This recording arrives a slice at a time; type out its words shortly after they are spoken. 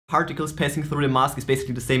particles passing through the mask is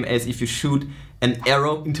basically the same as if you shoot an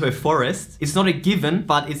arrow into a forest. It's not a given,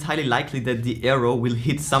 but it's highly likely that the arrow will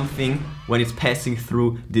hit something when it's passing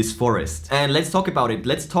through this forest. And let's talk about it.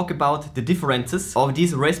 Let's talk about the differences of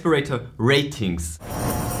these respirator ratings.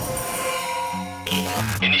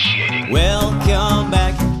 Initiating. Welcome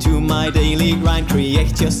back to my daily grind.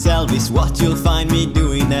 Create yourself is what you'll find me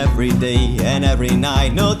doing every day and every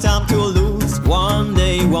night. No time to lose. One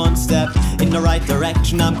day, one step in the right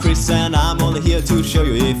direction. I'm Chris and I'm only here to show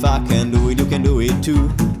you if I can do it, you can do it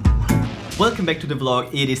too. Welcome back to the vlog.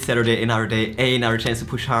 It is Saturday, another day, another chance to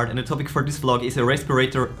push hard, and the topic for this vlog is a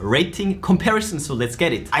respirator rating comparison, so let's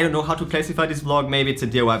get it. I don't know how to classify this vlog, maybe it's a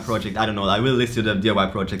DIY project, I don't know. I will list you the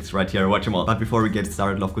DIY projects right here, watch them all. But before we get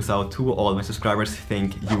started, love goes out to all my subscribers.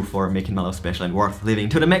 Thank you for making my life special and worth living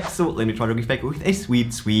to the max, so let me try to give back with a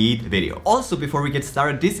sweet video. Also, before we get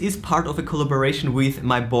started, this is part of a collaboration with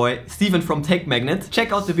my boy Steven from Tech Magnet.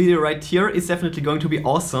 Check out the video right here, it's definitely going to be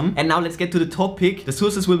awesome. And now let's get to the topic. The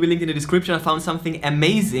sources will be linked in the description. I found something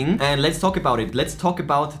amazing and let's talk about it. Let's talk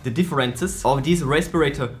about the differences of these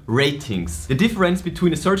respirator ratings. The difference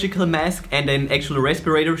between a surgical mask and an actual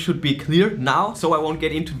respirator should be clear now, so I won't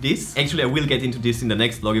get into this. Actually, I will get into this in the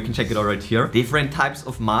next vlog. You can check it out right here. Different types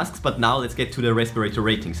of masks, but now let's get to the respirator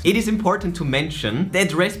ratings. It is important to mention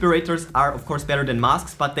that respirators are of course better than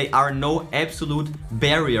masks, but they are no absolute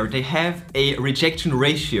barrier. They have a rejection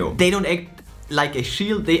ratio. They don't act like a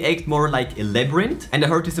shield, they act more like a labyrinth. And I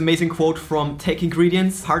heard this amazing quote from Tech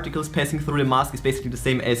Ingredients: particles passing through the mask is basically the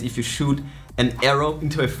same as if you shoot an arrow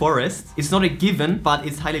into a forest. It's not a given, but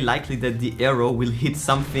it's highly likely that the arrow will hit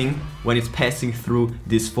something when it's passing through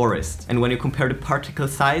this forest. And when you compare the particle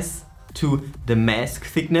size to the mask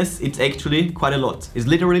thickness, it's actually quite a lot. It's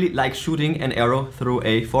literally like shooting an arrow through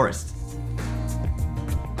a forest.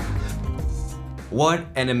 What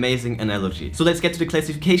an amazing analogy. So let's get to the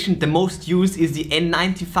classification. The most used is the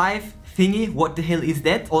N95 thingy. What the hell is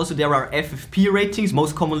that? Also, there are FFP ratings,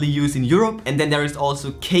 most commonly used in Europe. And then there is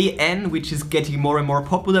also KN, which is getting more and more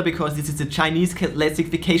popular because this is a Chinese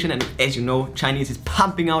classification. And as you know, Chinese is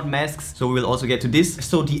pumping out masks. So we will also get to this.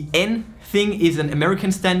 So the N thing is an American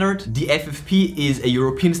standard, the FFP is a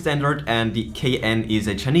European standard, and the KN is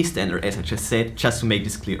a Chinese standard, as I just said, just to make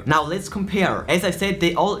this clear. Now let's compare. As I said,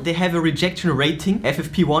 they have a rejection rating.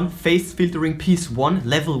 FFP1, phase filtering piece 1,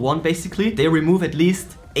 level 1 basically. They remove at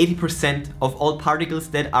least 80% of all particles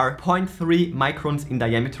that are 0.3 microns in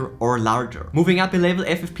diameter or larger. Moving up a level,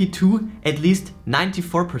 FFP2, at least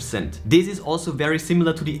 94%. This is also very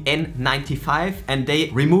similar to the N95, and they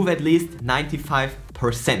remove at least 95%.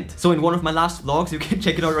 So in one of my last vlogs, you can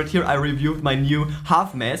check it out right here, I reviewed my new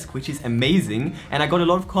half mask, which is amazing, and I got a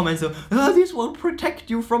lot of comments of, oh, this won't protect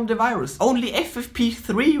you from the virus. Only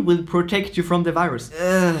FFP3 will protect you from the virus.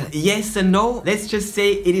 Yes and no. Let's just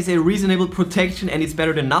say it is a reasonable protection and it's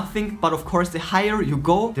better than nothing, but of course the higher you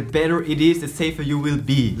go, the better it is, the safer you will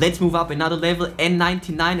be. Let's move up another level,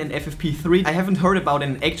 N99 and FFP3. I haven't heard about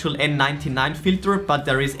an actual N99 filter, but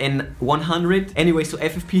there is N100. Anyway, so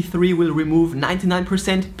FFP3 will remove 99%,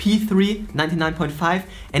 P3 99.5%,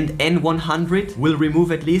 and N100 will remove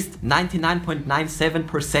at least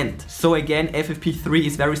 99.97%. So again, FFP3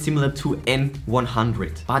 is very similar to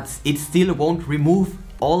N100, but it still won't remove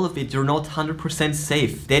all of it. You're not 100%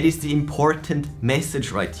 safe. That is the important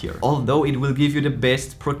message right here. Although it will give you the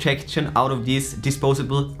best protection out of these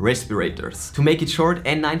disposable respirators. To make it short,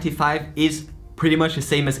 N95 is pretty much the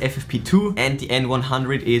same as FFP2, and the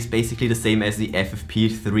N100 is basically the same as the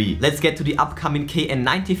FFP3. Let's get to the upcoming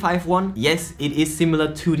KN95 one. Yes, it is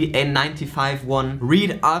similar to the N95 one.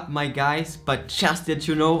 Read up, my guys, but just that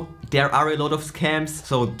you know, there are a lot of scams,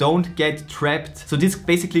 so don't get trapped. So this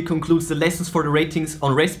basically concludes the lessons for the ratings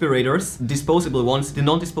on respirators. Disposable ones, the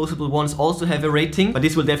non-disposable ones also have a rating, but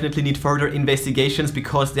this will definitely need further investigations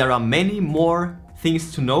because there are many more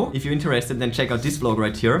things to know. If you're interested, then check out this vlog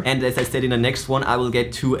right here. And as I said, in the next one, I will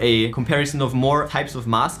get to a comparison of more types of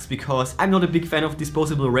masks because I'm not a big fan of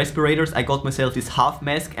disposable respirators. I got myself this half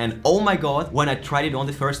mask and oh my god, when I tried it on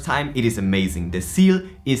the first time, it is amazing. The seal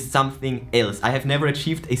is something else. I have never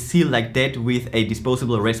achieved a seal like that with a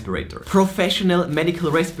disposable respirator. Professional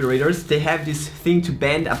medical respirators, they have this thing to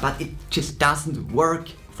bend, but it just doesn't work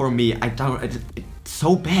for me. It's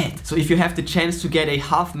so bad. So if you have the chance to get a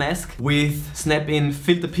half mask with snap-in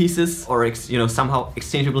filter pieces or somehow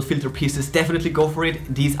exchangeable filter pieces, definitely go for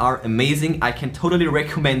it. These are amazing. I can totally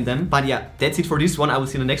recommend them. But yeah, that's it for this one. I will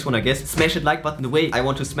see you in the next one, I guess. Smash that like button the way I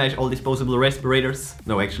want to smash all disposable respirators.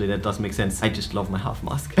 No, actually, that doesn't make sense. I just love my half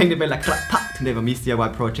mask. Bang the bell like clap, pop, to never miss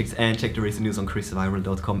DIY projects, and check the recent news on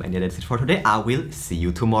ChrisViral.com. And yeah, that's it for today. I will see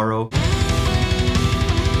you tomorrow.